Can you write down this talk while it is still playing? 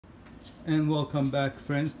And welcome back,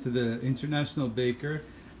 friends, to the International Baker.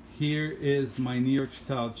 Here is my New York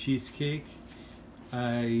style cheesecake.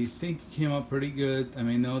 I think it came out pretty good. I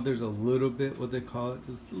mean, I know there's a little bit, what they call it,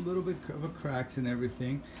 just a little bit of a cracks and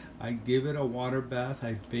everything. I gave it a water bath.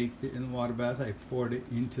 I baked it in the water bath. I poured it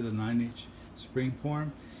into the 9-inch spring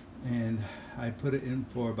form, and I put it in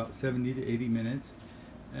for about 70 to 80 minutes.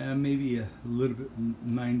 Maybe a little bit,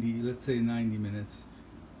 90, let's say 90 minutes,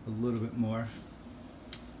 a little bit more.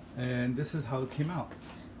 And this is how it came out.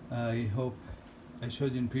 I hope I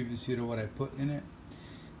showed you in previous video what I put in it.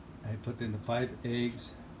 I put in the 5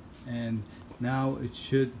 eggs, and now it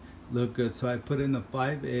should look good. So I put in the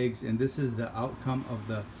 5 eggs, and this is the outcome of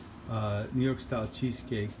the New York style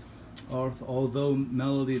cheesecake. Although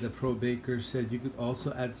Melody, the pro baker, said you could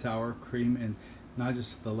also add sour cream and not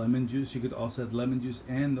just the lemon juice, you could also add lemon juice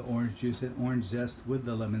and the orange juice and orange zest with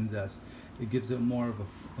the lemon zest. It gives it more of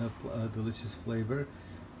a delicious flavor.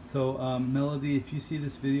 So Melody, if you see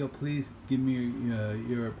this video, please give me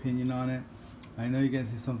your opinion on it. I know you're going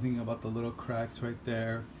to say something about the little cracks right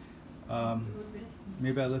there.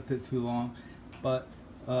 Maybe I left it too long, but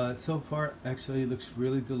so far actually it looks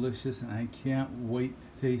really delicious, and I can't wait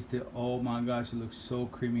to taste it. Oh my gosh, it looks so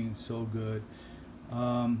creamy and so good.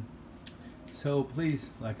 So please,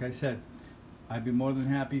 like I said, I'd be more than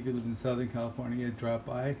happy if you live in Southern California, drop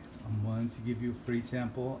by. I'm willing to give you a free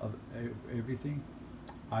sample of everything.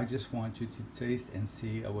 I just want you to taste and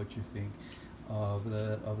see what you think of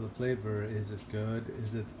the flavor. Is it good?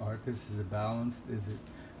 Is it artist? Is it balanced? Is it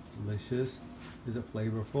delicious? Is it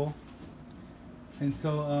flavorful? And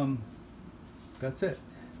so that's it.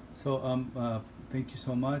 So thank you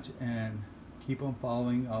so much, and keep on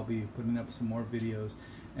following. I'll be putting up some more videos,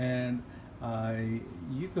 and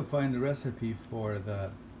you can find the recipe for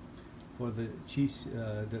the cheese,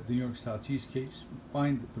 the New York style cheesecake.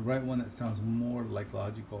 Find the right one that sounds more like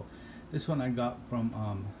logical. This one I got from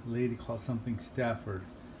a lady called something Stafford.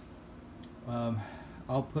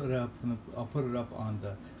 I'll put it up on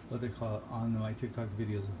the what they call it on my TikTok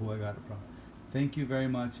videos of who I got it from. Thank you very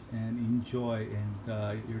much, and enjoy,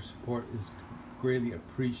 and your support is greatly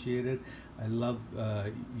appreciated. I love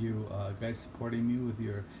you guys supporting me with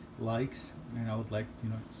your likes, and I would like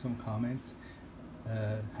some comments.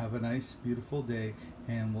 Have a nice, beautiful day,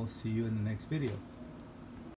 and we'll see you in the next video.